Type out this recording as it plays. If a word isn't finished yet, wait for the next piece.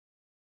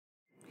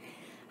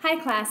Hi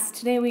class,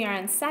 today we are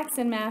on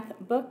Saxon Math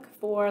Book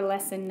 4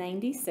 Lesson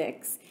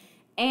 96,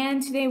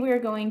 and today we are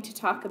going to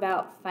talk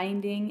about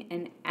finding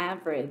an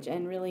average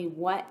and really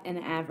what an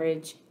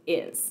average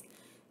is.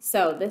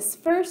 So this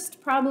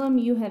first problem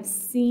you have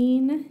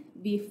seen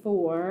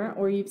before,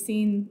 or you've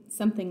seen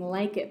something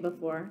like it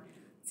before.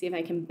 Let's see if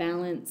I can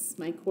balance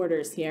my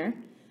quarters here.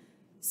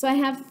 So I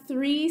have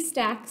 3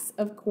 stacks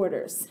of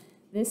quarters.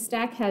 This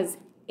stack has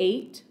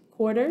 8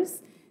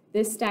 quarters,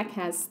 this stack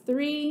has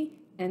 3,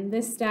 and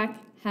this stack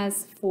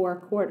has 4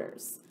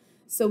 quarters.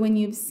 So when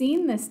you've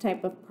seen this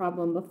type of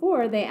problem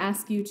before, they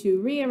ask you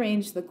to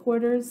rearrange the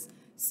quarters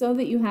so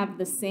that you have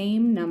the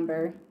same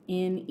number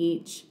in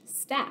each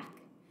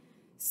stack.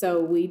 So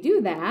we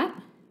do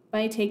that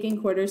by taking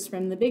quarters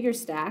from the bigger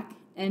stack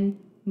and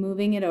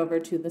moving it over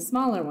to the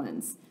smaller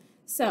ones.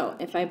 So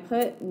if I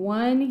put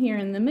 1 here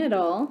in the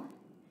middle,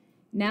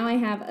 now I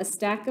have a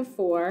stack of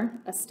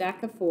 4, a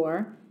stack of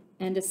 4,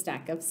 and a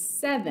stack of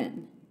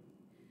 7.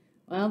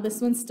 Well,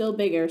 this one's still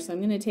bigger, so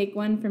I'm going to take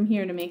 1 from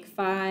here to make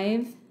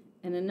 5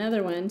 and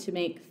another one to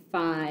make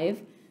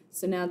 5.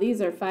 So now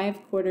these are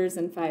 5 quarters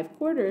and 5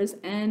 quarters,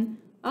 and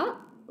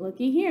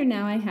looky here,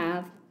 now I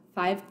have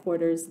 5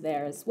 quarters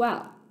there as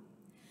well.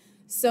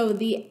 So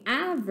the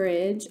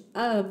average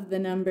of the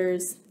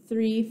numbers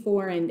 3,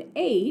 4, and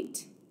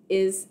 8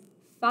 is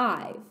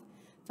 5.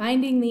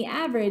 Finding the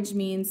average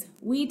means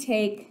we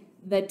take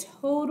the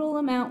total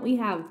amount we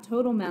have,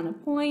 total amount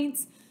of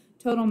points,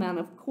 total amount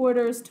of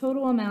quarters,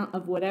 total amount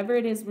of whatever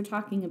it is we're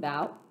talking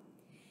about,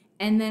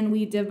 and then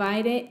we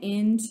divide it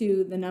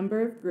into the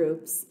number of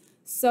groups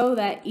so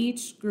that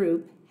each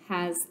group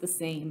has the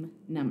same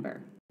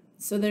number.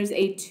 So there's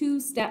a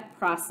 2-step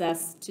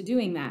process to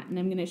doing that, and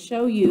I'm going to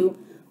show you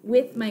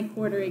with my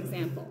quarter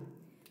example.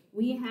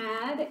 We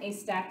had a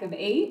stack of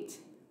 8,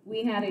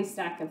 we had a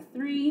stack of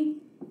 3,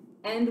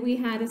 and we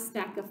had a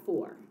stack of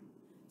 4.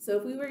 So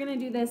if we were going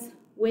to do this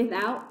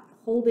without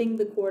holding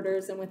the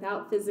quarters and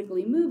without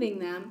physically moving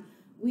them,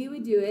 we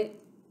would do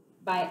it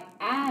by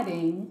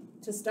adding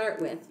to start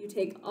with. You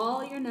take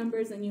all your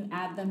numbers and you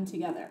add them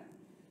together.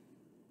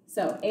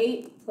 So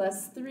 8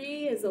 plus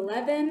 3 is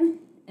 11,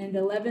 and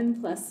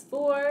 11 plus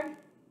 4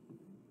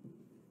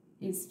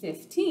 is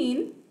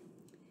 15.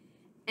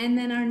 And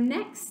then our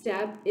next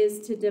step is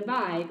to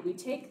divide. We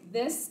take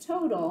this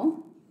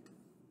total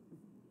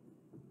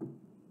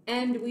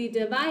and we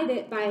divide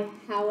it by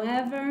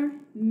however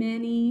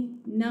many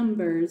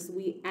numbers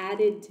we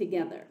added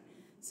together.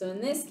 So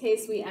in this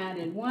case, we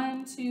added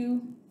 1,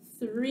 2,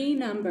 3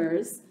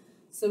 numbers.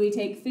 So we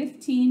take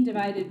 15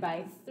 divided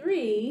by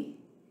 3,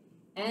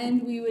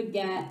 and we would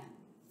get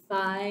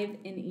 5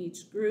 in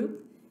each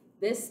group.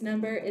 This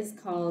number is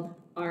called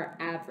our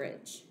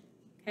average.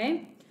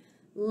 Okay?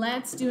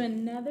 Let's do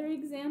another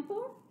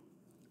example.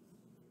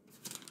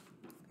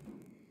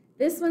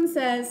 This one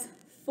says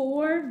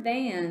 4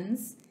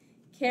 vans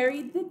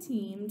carried the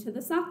team to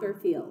the soccer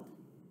field.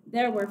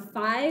 There were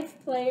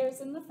 5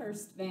 players in the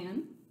first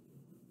van.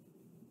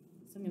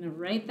 So I'm going to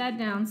write that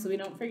down so we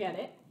don't forget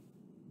it.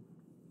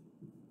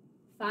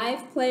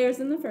 5 players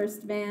in the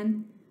first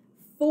van,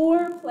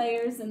 4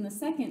 players in the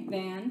second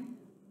van,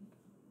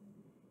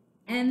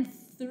 and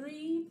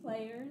 3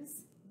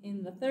 players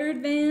in the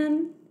third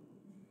van,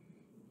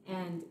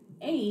 and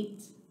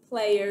 8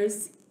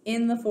 players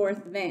in the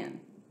fourth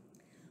van.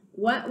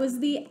 What was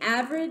the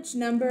average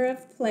number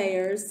of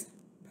players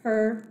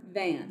per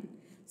van?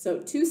 So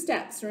 2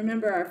 steps.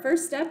 Remember, our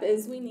first step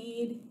is we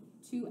need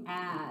to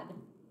add.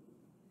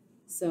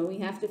 So we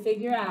have to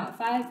figure out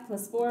 5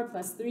 plus 4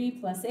 plus 3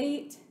 plus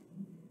 8.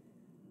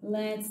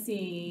 Let's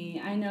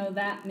see. I know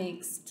that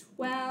makes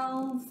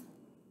 12.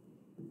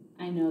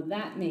 I know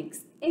that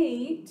makes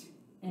 8.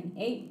 And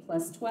 8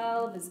 plus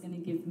 12 is going to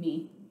give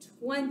me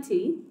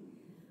 20.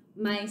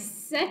 My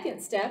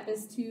second step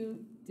is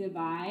to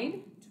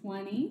divide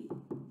 20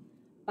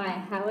 by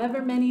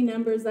however many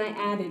numbers I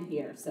added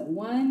here. So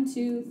 1,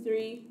 2,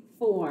 3,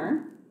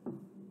 4.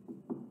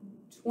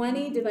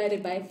 20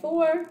 divided by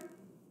 4,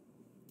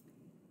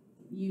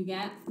 you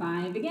get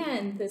 5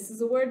 again. This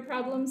is a word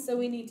problem, so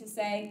we need to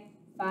say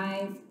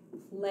 5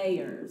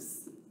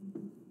 players.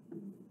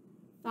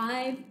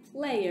 5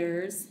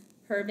 players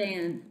per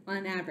van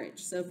on average.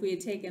 So if we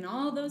had taken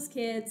all those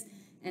kids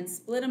and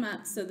split them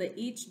up so that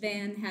each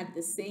van had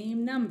the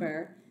same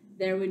number,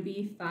 there would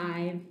be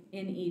 5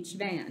 in each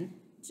van.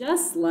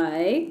 Just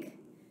like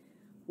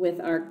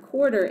with our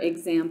quarter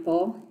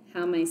example,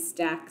 how my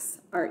stacks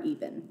are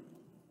even.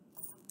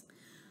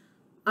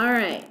 All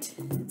right,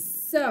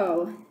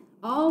 so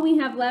all we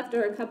have left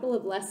are a couple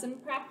of lesson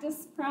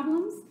practice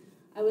problems.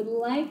 I would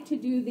like to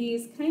do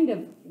these kind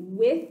of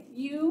with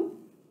you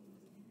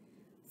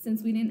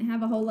since we didn't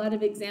have a whole lot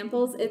of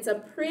examples. It's a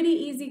pretty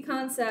easy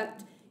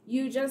concept.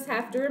 You just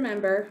have to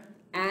remember,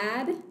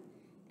 add,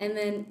 and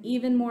then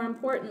even more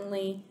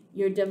importantly,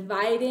 you're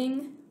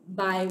dividing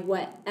by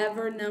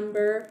whatever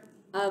number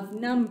of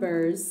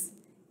numbers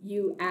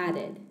you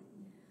added.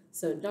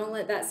 So don't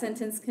let that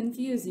sentence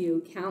confuse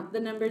you. Count the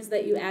numbers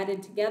that you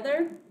added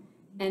together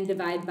and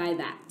divide by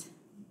that.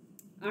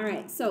 All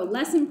right, so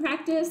lesson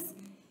practice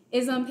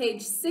is on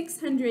page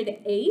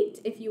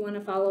 608 if you want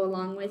to follow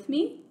along with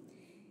me.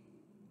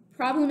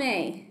 Problem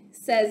A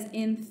says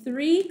in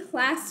 3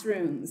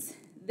 classrooms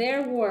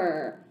there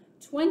were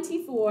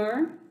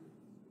 24,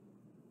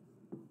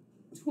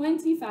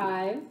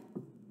 25,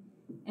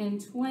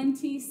 and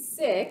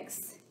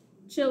 26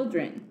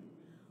 children.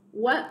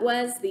 What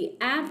was the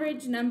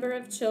average number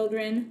of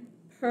children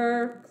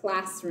per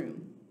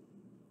classroom?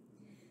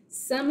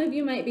 Some of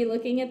you might be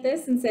looking at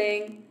this and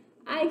saying,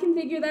 I can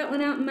figure that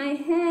one out in my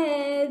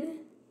head,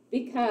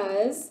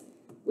 because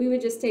we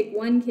would just take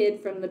one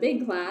kid from the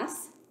big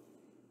class,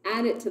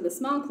 add it to the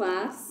small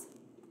class,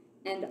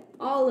 and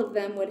all of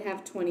them would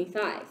have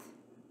 25.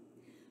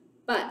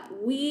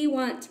 But we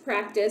want to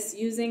practice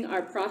using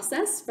our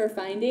process for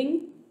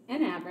finding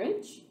an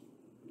average.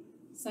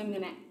 So I'm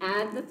going to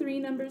add the 3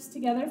 numbers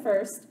together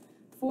first.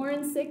 4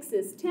 and 6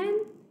 is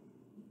 10.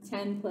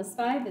 10 plus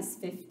 5 is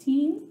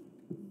 15.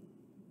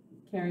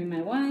 Carry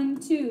my 1,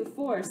 2,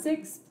 4,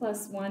 6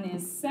 plus 1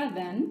 is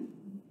 7.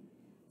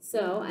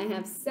 So I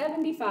have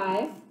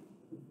 75.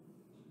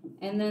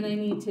 And then I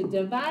need to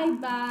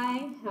divide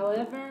by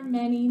however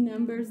many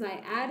numbers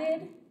I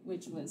added,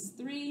 which was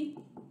 3.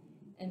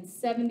 And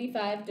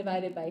 75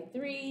 divided by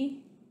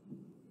 3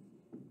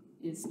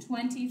 is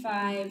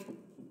 25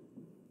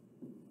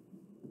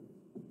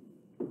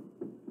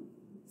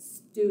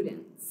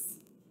 students.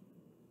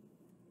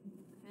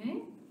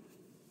 Okay?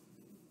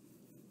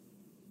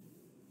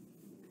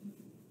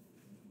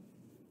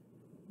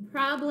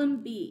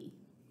 Problem B.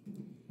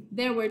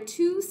 There were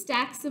 2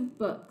 stacks of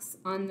books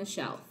on the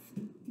shelf,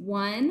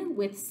 one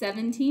with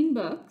 17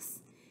 books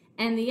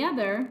and the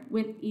other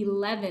with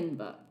 11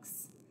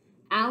 books.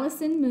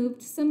 Allison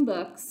moved some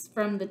books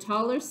from the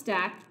taller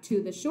stack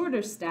to the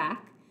shorter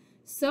stack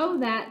so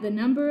that the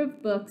number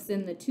of books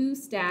in the 2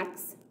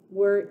 stacks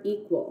were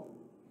equal.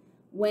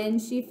 When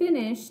she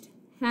finished,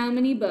 how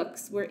many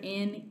books were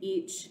in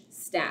each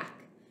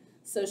stack?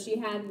 So she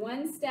had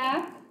one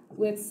stack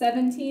with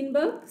 17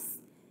 books,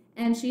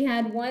 and she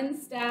had one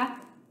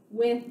stack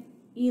with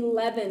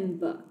 11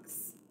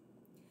 books.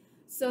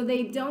 So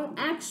they don't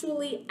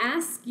actually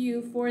ask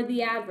you for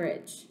the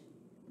average.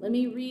 Let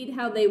me read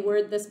how they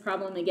word this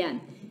problem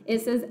again. It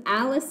says,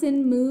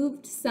 Allison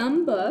moved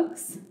some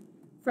books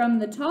from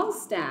the tall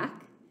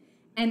stack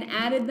and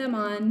added them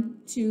on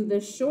to the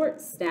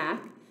short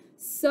stack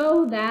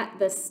so that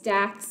the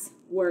stacks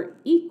were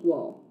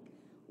equal.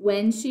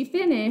 When she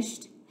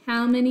finished,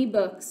 how many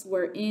books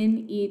were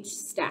in each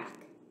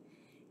stack?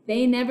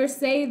 They never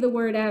say the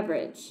word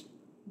average,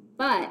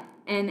 but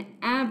an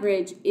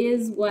average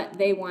is what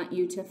they want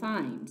you to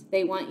find.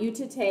 They want you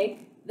to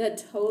take the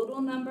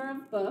total number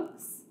of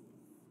books.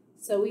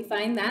 So we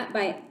find that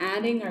by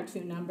adding our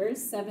 2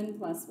 numbers, 7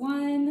 plus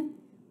 1,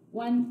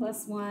 1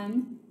 plus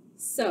 1.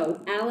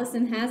 So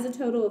Allison has a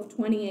total of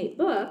 28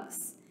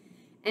 books,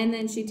 and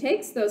then she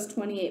takes those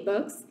 28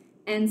 books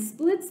and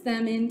splits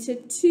them into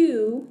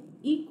 2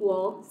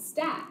 equal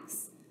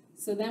stacks.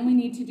 So then we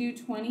need to do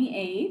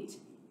 28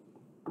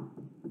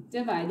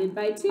 divided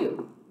by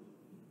 2.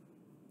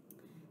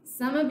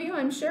 Some of you,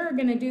 I'm sure, are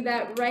going to do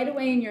that right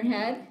away in your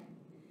head.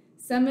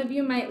 Some of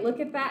you might look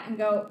at that and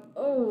go,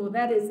 oh,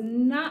 that is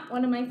not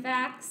one of my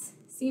facts.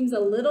 Seems a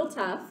little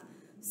tough.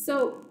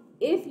 So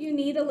if you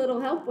need a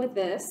little help with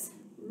this,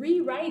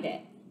 rewrite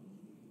it.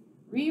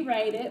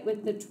 Rewrite it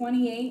with the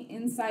 28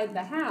 inside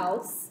the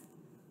house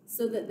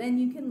so that then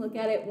you can look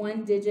at it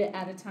 1 digit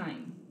at a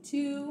time.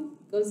 2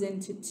 goes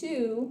into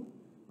 2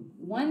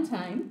 one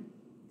time,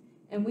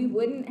 and we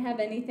wouldn't have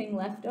anything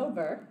left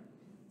over.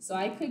 So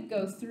I could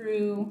go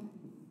through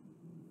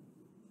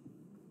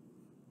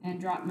and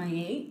drop my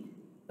 8,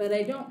 but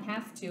I don't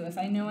have to. If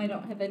I know I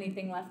don't have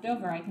anything left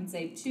over, I can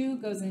say 2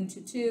 goes into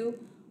 2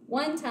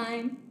 one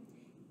time,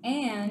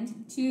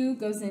 and 2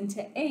 goes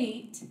into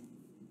 8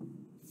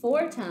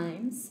 4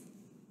 times.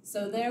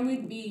 So there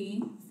would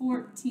be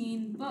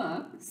 14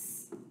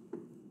 books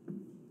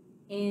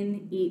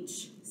in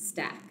each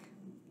stack.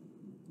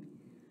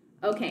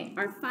 Okay,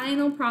 our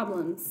final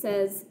problem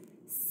says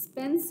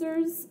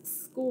Spencer's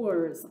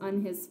scores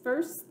on his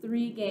first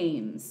 3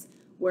 games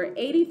were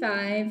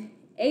 85,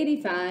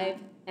 85,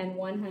 and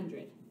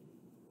 100.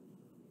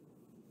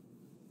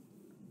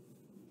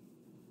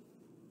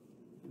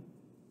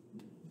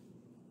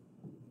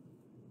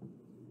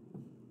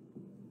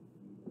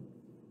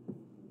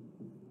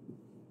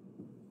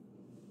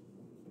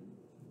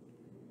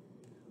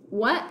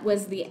 What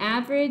was the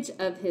average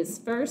of his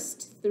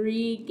first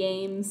 3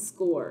 game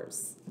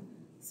scores?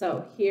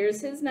 So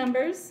here's his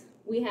numbers.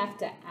 We have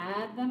to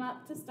add them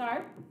up to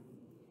start.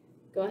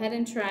 Go ahead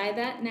and try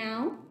that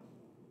now.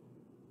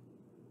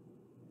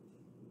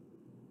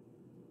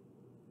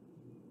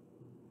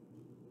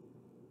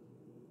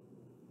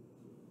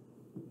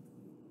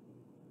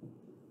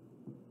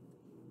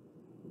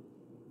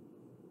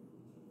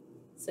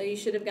 So you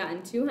should have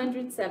gotten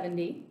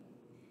 270.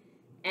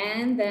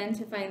 And then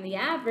to find the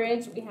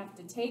average, we have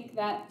to take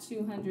that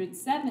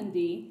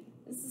 270.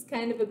 This is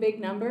kind of a big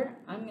number.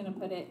 I'm going to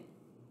put it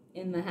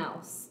in the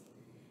house.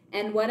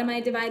 And what am I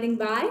dividing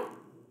by?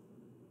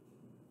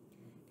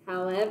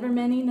 however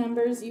many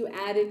numbers you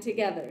added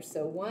together.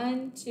 So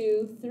 1,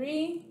 2,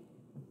 3.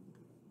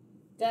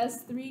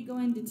 Does 3 go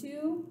into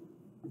 2?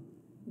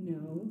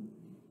 No.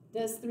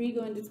 Does 3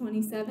 go into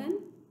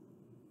 27?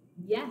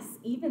 Yes,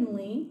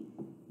 evenly,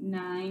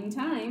 9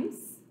 times.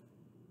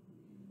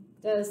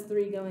 Does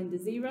 3 go into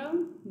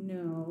 0?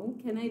 No.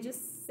 Can I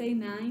just say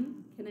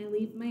 9? Can I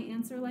leave my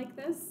answer like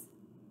this?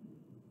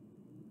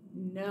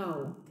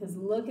 No, because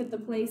look at the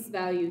place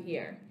value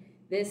here.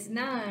 This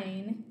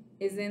 9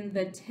 is in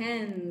the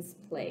tens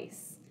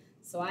place.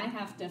 So I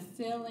have to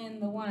fill in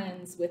the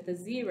ones with a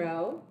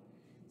 0.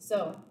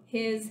 So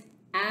his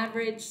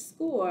average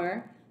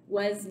score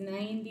was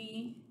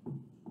 90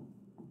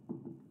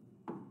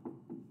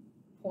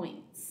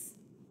 points.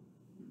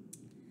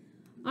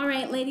 All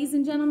right, ladies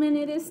and gentlemen,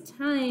 it is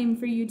time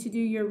for you to do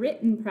your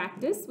written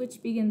practice,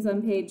 which begins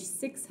on page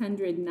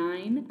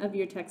 609 of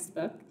your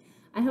textbook.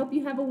 I hope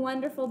you have a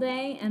wonderful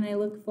day, and I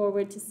look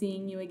forward to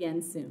seeing you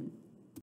again soon.